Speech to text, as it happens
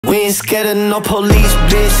We ain't scared of no police,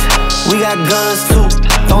 bitch. We got guns too.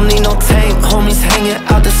 Don't need no tank, homies hanging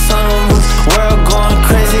out the sunroof. World going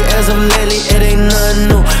crazy as of lately, it ain't nothing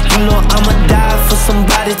new. You know I'ma die for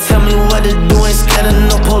somebody, tell me what to do. Ain't scared of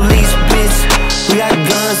no police, bitch. We got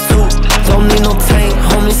guns too. Don't need no tank,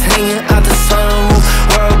 homies hanging out the sunroof.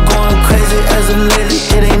 World going crazy as of lately,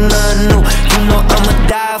 it ain't nothing new. You know I'ma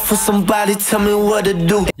die for somebody, tell me what to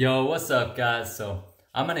do. Yo, what's up guys? So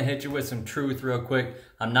I'm gonna hit you with some truth real quick.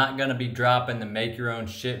 I'm not gonna be dropping the make your own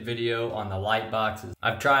shit video on the light boxes.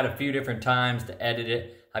 I've tried a few different times to edit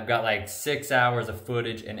it. I've got like 6 hours of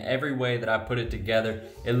footage, and every way that I put it together,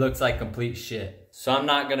 it looks like complete shit. So I'm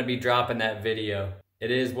not gonna be dropping that video.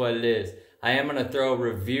 It is what it is. I am gonna throw a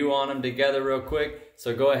review on them together real quick,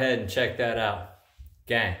 so go ahead and check that out.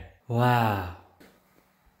 Gang. Wow.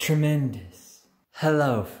 Tremendous.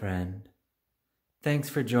 Hello, friend. Thanks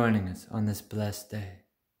for joining us on this blessed day.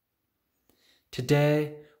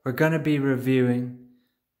 Today, we're going to be reviewing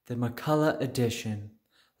the McCullough Edition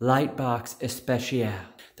Lightbox Especial.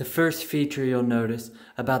 The first feature you'll notice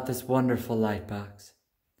about this wonderful lightbox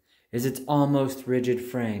is its almost rigid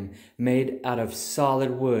frame made out of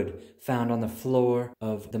solid wood found on the floor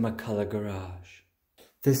of the McCullough garage.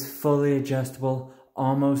 This fully adjustable,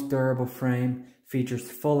 almost durable frame features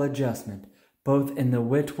full adjustment both in the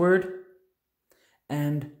Whitward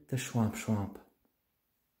and the Schwamp.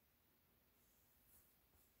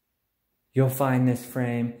 You'll find this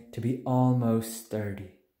frame to be almost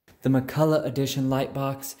sturdy. The McCullough Edition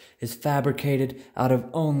Lightbox is fabricated out of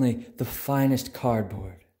only the finest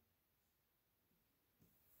cardboard.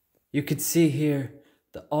 You can see here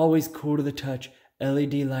the always cool to the touch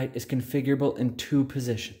LED light is configurable in 2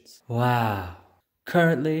 positions. Wow!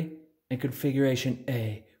 Currently in configuration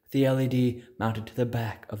A with the LED mounted to the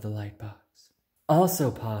back of the lightbox. Also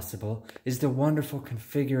possible is the wonderful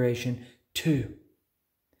configuration 2,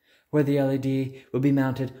 where the LED will be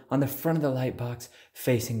mounted on the front of the lightbox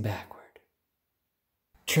facing backward.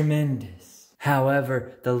 Tremendous.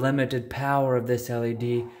 However, the limited power of this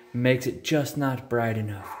LED makes it just not bright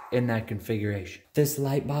enough in that configuration. This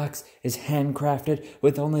lightbox is handcrafted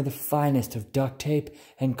with only the finest of duct tape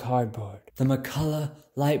and cardboard. The McCullough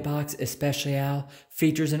Lightbox Especial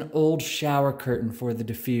features an old shower curtain for the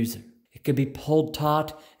diffuser. It could be pulled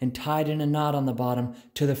taut and tied in a knot on the bottom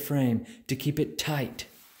to the frame to keep it tight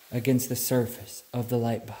against the surface of the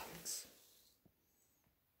lightbox.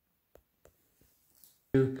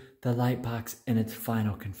 The lightbox in its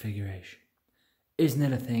final configuration. Isn't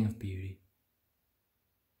it a thing of beauty?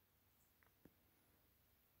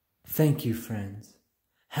 Thank you, friends.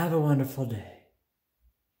 Have a wonderful day.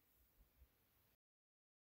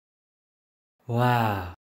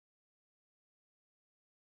 Wow.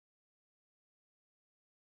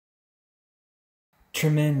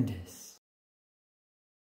 Tremendous.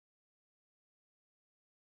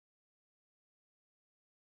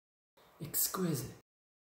 Exquisite.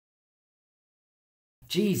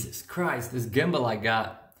 Jesus Christ, this gimbal I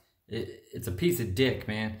got, it's a piece of dick,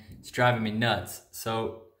 man. It's driving me nuts.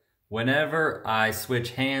 So whenever I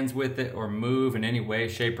switch hands with it or move in any way,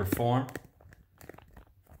 shape, or form,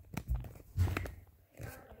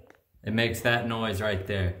 it makes that noise right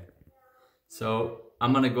there. So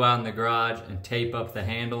I'm gonna go out in the garage and tape up the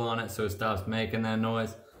handle on it so it stops making that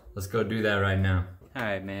noise. Let's go do that right now.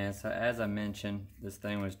 Alright man, so as I mentioned, this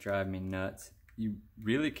thing was driving me nuts. You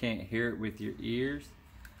really can't hear it with your ears,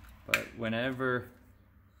 but whenever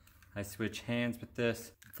I switch hands with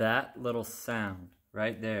this, that little sound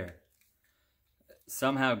right there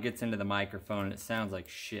somehow gets into the microphone and it sounds like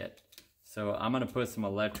shit. So I'm gonna put some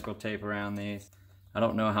electrical tape around these. I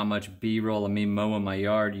don't know how much B-roll of me mowing my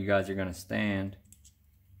yard you guys are gonna stand.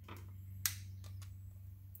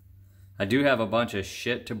 I do have a bunch of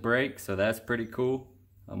shit to break, so that's pretty cool.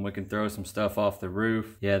 We can throw some stuff off the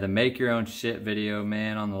roof. Yeah, the make your own shit video,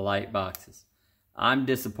 man, on the light boxes. I'm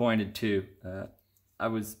disappointed too. I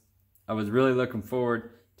was really looking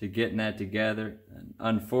forward to getting that together. And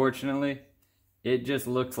unfortunately, it just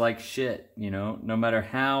looks like shit, you know. No matter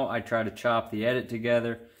how I try to chop the edit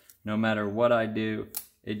together, no matter what I do,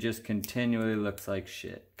 it just continually looks like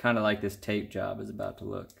shit. Kind of like this tape job is about to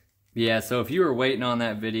look. Yeah, so if you were waiting on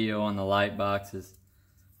that video on the light boxes,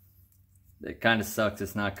 it kind of sucks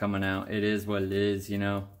it's not coming out. It is what it is, you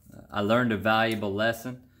know. I learned a valuable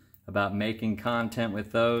lesson about making content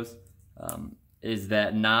with those, is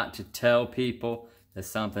that not to tell people that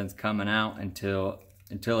something's coming out until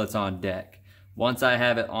it's on deck. Once I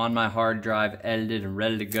have it on my hard drive, edited and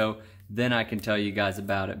ready to go, then I can tell you guys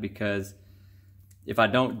about it, because if I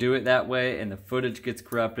don't do it that way and the footage gets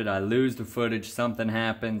corrupted, I lose the footage, something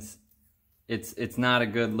happens, it's not a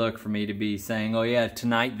good look for me to be saying, oh yeah,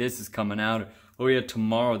 tonight this is coming out, or oh yeah,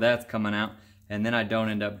 tomorrow that's coming out, and then I don't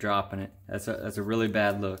end up dropping it. That's a really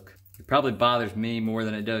bad look. It probably bothers me more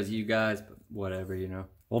than it does you guys, but whatever, you know.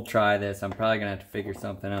 We'll try this. I'm probably gonna have to figure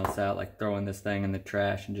something else out, like throwing this thing in the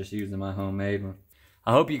trash and just using my homemade one.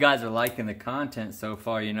 I hope you guys are liking the content so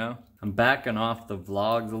far, you know. I'm backing off the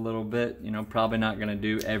vlogs a little bit, you know, probably not gonna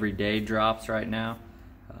do everyday drops right now,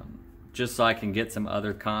 just so I can get some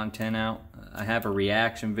other content out. I have a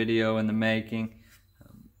reaction video in the making.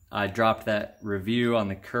 I dropped that review on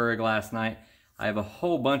the Keurig last night. I have a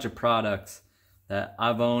whole bunch of products that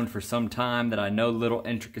I've owned for some time that I know little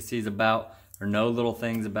intricacies about, or know little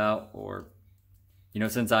things about, or, you know,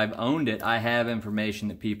 since I've owned it, I have information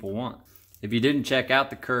that people want. If you didn't check out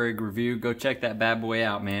the Keurig review, go check that bad boy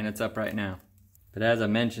out, man. It's up right now. But as I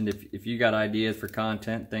mentioned, if you got ideas for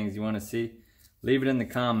content, things you want to see, leave it in the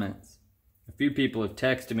comments. A few people have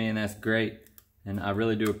texted me, and that's great. And I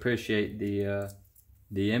really do appreciate the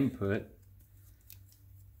input.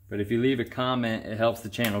 But if you leave a comment, it helps the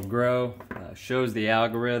channel grow, shows the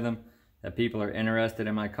algorithm that people are interested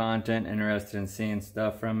in my content, interested in seeing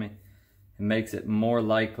stuff from me. It makes it more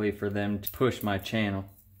likely for them to push my channel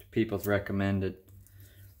to people's recommended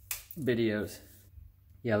videos.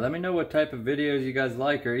 Yeah, let me know what type of videos you guys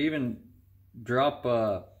like, or even drop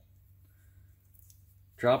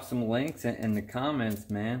some links in the comments,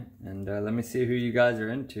 man, and let me see who you guys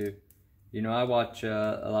are into. You know, I watch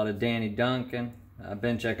a lot of Danny Duncan. I've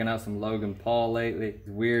been checking out some Logan Paul lately.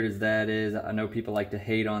 As weird as that is, I know people like to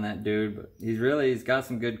hate on that dude, but he's got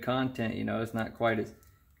some good content, you know. It's not quite as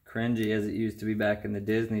cringy as it used to be back in the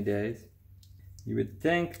Disney days. You would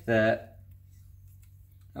think that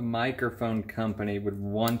a microphone company would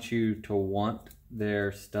want you to want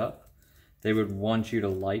their stuff. They would want you to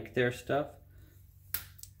like their stuff.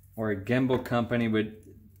 Or a gimbal company would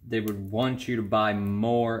want you to buy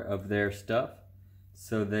more of their stuff.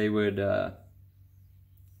 So they would,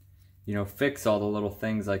 you know, fix all the little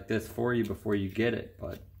things like this for you before you get it,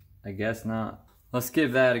 but I guess not. Let's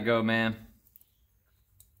give that a go, man.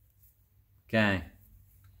 Gang.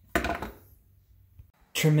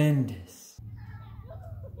 Tremendous.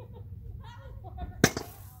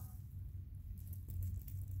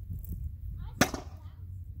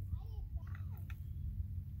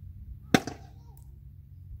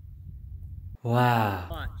 Wow.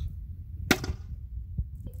 Watch.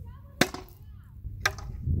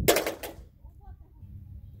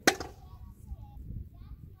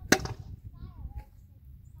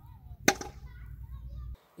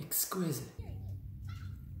 Exquisite.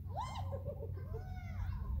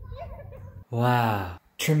 Wow.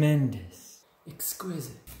 Tremendous.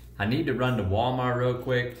 Exquisite. I need to run to Walmart real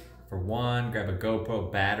quick. For one, grab a GoPro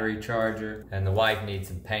battery charger, and the wife needs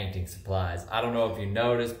some painting supplies. I don't know if you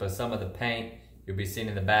noticed, but some of the paint you'll be seeing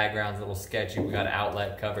in the background's a little sketchy. We got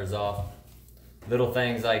outlet covers off. Little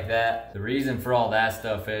things like that. The reason for all that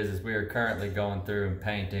stuff is we are currently going through and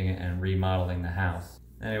painting and remodeling the house.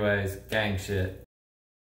 Anyways, gang shit.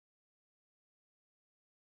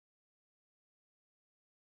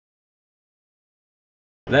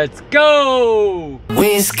 Let's go! We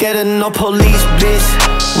ain't scared of no police, bitch.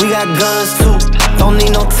 We got guns too. Don't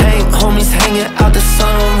need no tank, homies hanging out the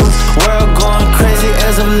sunroof. World going crazy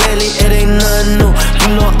as of lately, it ain't nothing new.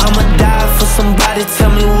 You know I'ma die for somebody, tell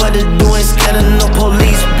me what to do. Ain't scared of no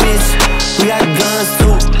police, bitch. We got guns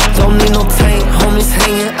too. Don't need no tank, homies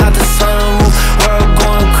hanging out the sunroof. World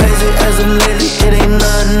going crazy as of lately, it ain't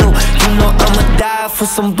nothing new. You know I'ma die for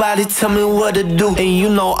somebody, tell me what to do. And you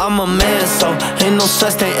know I'm a man, so ain't no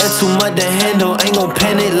such thing as too much to handle. Ain't gon'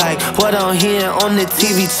 panic like what I'm hearing on the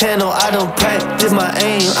TV channel. I done practice my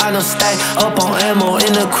aim, I done stack up on ammo.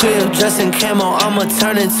 In the crib, dressed in camo, I'ma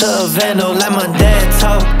turn into a vandal like my dad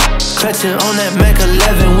taught. Clutching on that Mac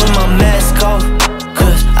 11 with my mask off,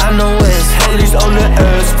 cause I know it's Haley's on the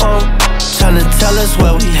earth phone. Tryna tell us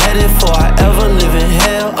where we headed for I ever live in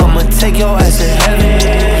hell. I'ma take your ass to heaven.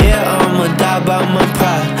 Yeah, I'ma die by my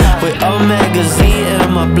pride, with a magazine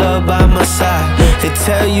and my blood by my side. They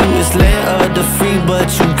tell you it's land of the free, but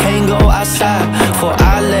you can't go outside. Before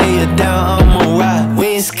I lay it down, I'ma ride.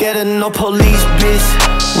 We ain't scared of no police, bitch.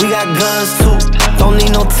 We got guns too. Don't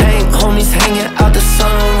need no tank, homies hanging out the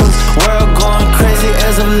sunroof. World going crazy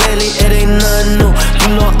as of lately, it ain't nothing new. You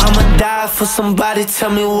know I'ma die for somebody, tell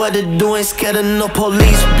me what to do. Ain't scared of no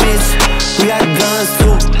police, bitch. We got guns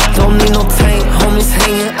too. Don't need no tank, homies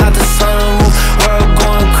hanging out the sunroof. World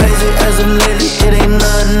going crazy as of lately, it ain't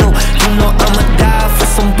nothing new. You know I'ma die for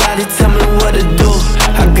somebody, tell me what to do.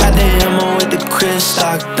 I got the ammo with the crib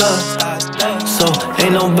stocked up, so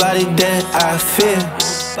ain't nobody that I fear.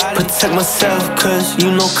 Protect myself, cause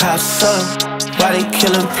you know cops suck. Why they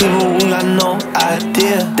killing people, we got no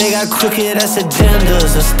idea. They got crooked ass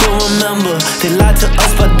agendas, I still remember. They lied to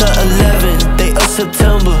us by the 11th day of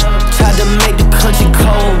September. Tried to make the country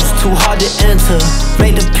cold, too hard to enter.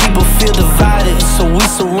 Made the people feel divided, so we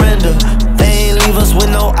surrender. They ain't leave us with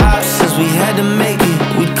no options, we had to make it.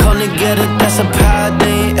 We come together, that's a power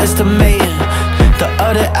they ain't estimating. The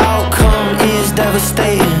other outcome is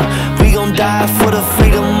devastating. We gon' die for the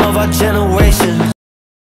freedom of our generation.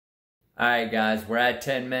 Alright guys, we're at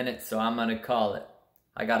 10 minutes, so I'm gonna call it.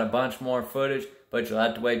 I got a bunch more footage, but you'll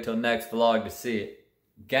have to wait till next vlog to see it.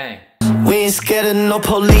 Gang. We ain't scared of no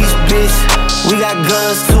police, bitch. We got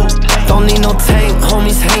guns too. Don't need no tank,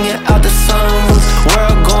 homies hanging out the sunroof.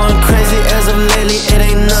 World going crazy as of lately, it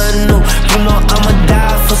ain't nothing new. You